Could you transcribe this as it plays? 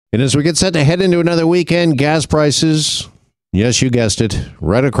And as we get set to head into another weekend, gas prices, yes, you guessed it,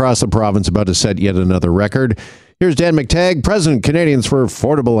 right across the province, about to set yet another record. Here's Dan McTagg, President Canadians for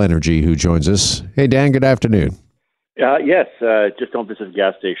Affordable Energy, who joins us. Hey, Dan, good afternoon. Yes, just don't visit the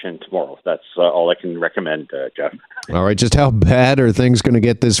gas station tomorrow. That's all I can recommend, Jeff. All right, just how bad are things going to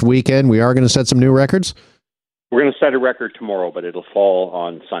get this weekend? We are going to set some new records? We're going to set a record tomorrow, but it'll fall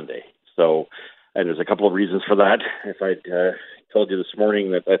on Sunday. So, and there's a couple of reasons for that. If I'd told you this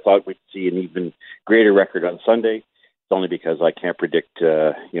morning that I thought we'd see an even greater record on Sunday, it's only because I can't predict,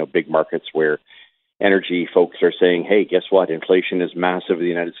 big markets where energy folks are saying, hey, guess what? Inflation is massive in the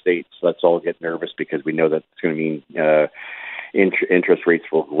United States. Let's all get nervous because we know that it's going to mean interest rates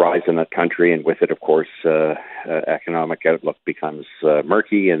will rise in that country. And with it, of course, economic outlook becomes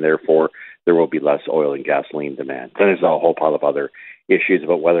murky, and therefore there will be less oil and gasoline demand. Then there's a whole pile of other issues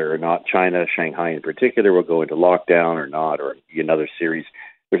about whether or not China, Shanghai in particular, will go into lockdown or not, or another series.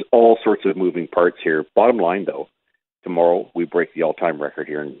 There's all sorts of moving parts here. Bottom line, though, tomorrow we break the all-time record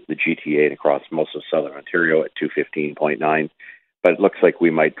here in the GTA and across most of southern Ontario at 215.9. But it looks like we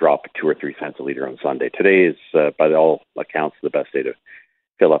might drop 2 or 3 cents a litre on Sunday. Today is, by all accounts, the best day to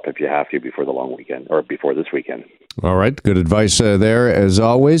fill up if you have to before the long weekend or before this weekend. All right. Good advice there, as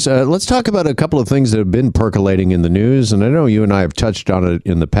always. Let's talk about a couple of things that have been percolating in the news. And I know you and I have touched on it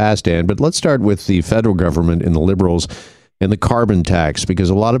in the past, Dan, but let's start with the federal government and the Liberals and the carbon tax, because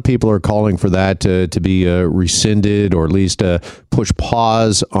a lot of people are calling for that to be rescinded or at least push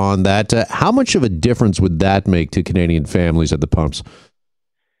pause on that. How much of a difference would that make to Canadian families at the pumps?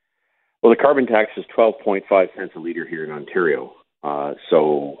 Well, the carbon tax is 12.5 cents a litre here in Ontario,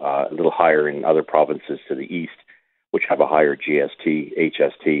 so a little higher in other provinces to the east, which have a higher GST,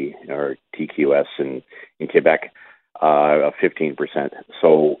 HST, or TQS in Quebec of 15%.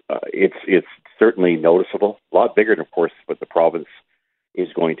 So it's certainly noticeable, a lot bigger than, of course, what the province is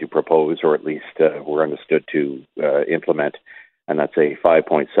going to propose, or at least we're understood to implement, and that's a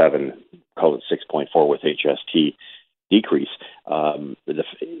 5.7, call it 6.4 with HST decrease.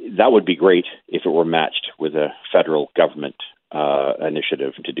 That would be great if it were matched with a federal government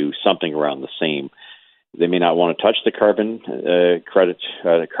initiative to do something around the same. They may not want to touch the carbon credit,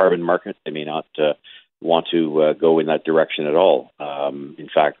 the carbon market. They may not want to go in that direction at all. In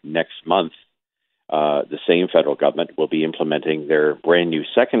fact, next month, the same federal government will be implementing their brand new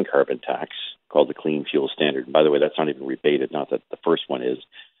second carbon tax called the Clean Fuel Standard. And by the way, that's not even rebated, not that the first one is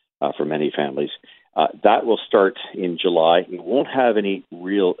for many families. That will start in July. It won't have any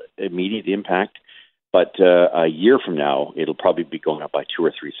real immediate impact, but a year from now, it'll probably be going up by 2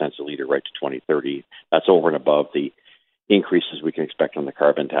 or 3 cents a litre right to 2030. That's over and above the increases we can expect on the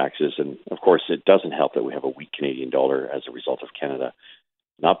carbon taxes. And of course, it doesn't help that we have a weak Canadian dollar as a result of Canada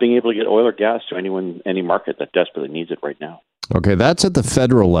not being able to get oil or gas to any market that desperately needs it right now. Okay, that's at the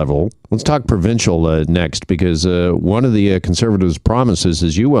federal level. Let's talk provincial next, because one of the Conservatives' promises,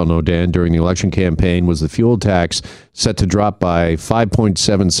 as you well know, Dan, during the election campaign was the fuel tax set to drop by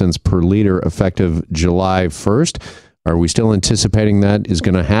 5.7 cents per litre effective July 1st. Are we still anticipating that is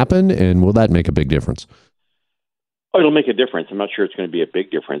going to happen, and will that make a big difference? Oh, it'll make a difference. I'm not sure it's going to be a big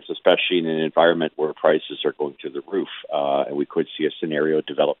difference, especially in an environment where prices are going through the roof. And we could see a scenario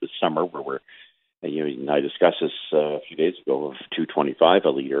develop this summer where I discussed this a few days ago of $2.25 a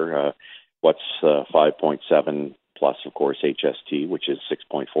litre. What's 5.7 plus, of course, HST, which is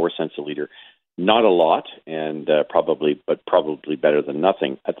 6.4 cents a litre. Not a lot, and probably better than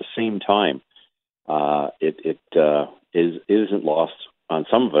nothing. At the same time, it isn't lost on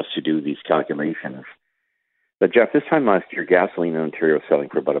some of us who do these calculations. But Jeff, this time last year, gasoline in Ontario was selling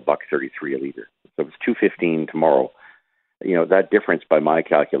for about $1.33 a litre. So it's $2.15 tomorrow. That difference, by my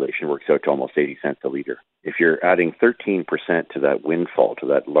calculation, works out to almost 80 cents a litre. If you're adding 13% to that windfall, to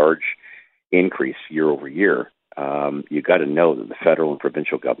that large increase year over year, you got to know that the federal and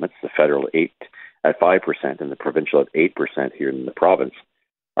provincial governments, the federal at 5% and the provincial at 8% here in the province,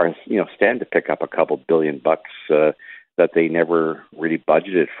 are stand to pick up a couple $1 billion that they never really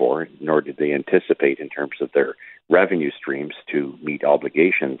budgeted for, nor did they anticipate in terms of their revenue streams to meet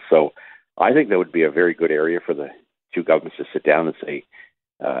obligations. So I think that would be a very good area for the two governments to sit down and say,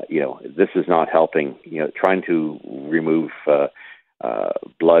 this is not helping. Trying to remove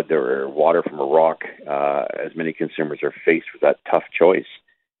blood or water from a rock, as many consumers are faced with that tough choice,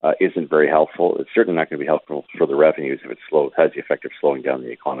 isn't very helpful. It's certainly not going to be helpful for the revenues if it has the effect of slowing down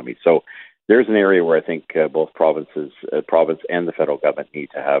the economy. So there's an area where I think both province and the federal government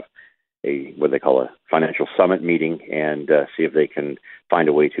need to have what they call a financial summit meeting and see if they can find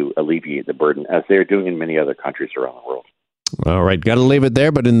a way to alleviate the burden, as they're doing in many other countries around the world. All right, got to leave it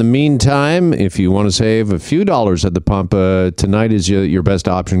there. But in the meantime, if you want to save a few dollars at the pump, tonight is your best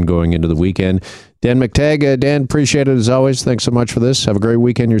option going into the weekend. Dan McTagg, Dan, appreciate it as always. Thanks so much for this. Have a great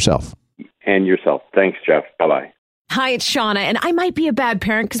weekend yourself. And yourself. Thanks, Jeff. Bye-bye. Hi, it's Shauna, and I might be a bad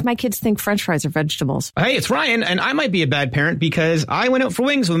parent because my kids think French fries are vegetables. Hey, it's Ryan, and I might be a bad parent because I went out for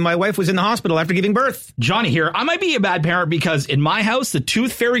wings when my wife was in the hospital after giving birth. Johnny here. I might be a bad parent because in my house, the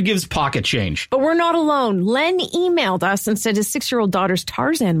tooth fairy gives pocket change. But we're not alone. Len emailed us and said his 6-year-old daughter's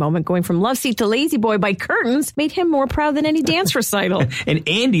Tarzan moment going from love seat to lazy boy by curtains made him more proud than any dance recital. And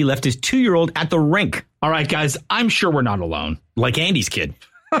Andy left his 2-year-old at the rink. All right, guys, I'm sure we're not alone. Like Andy's kid.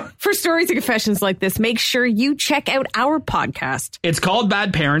 For stories and confessions like this, make sure you check out our podcast. It's called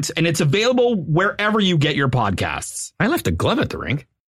Bad Parents, and it's available wherever you get your podcasts. I left a glove at the rink.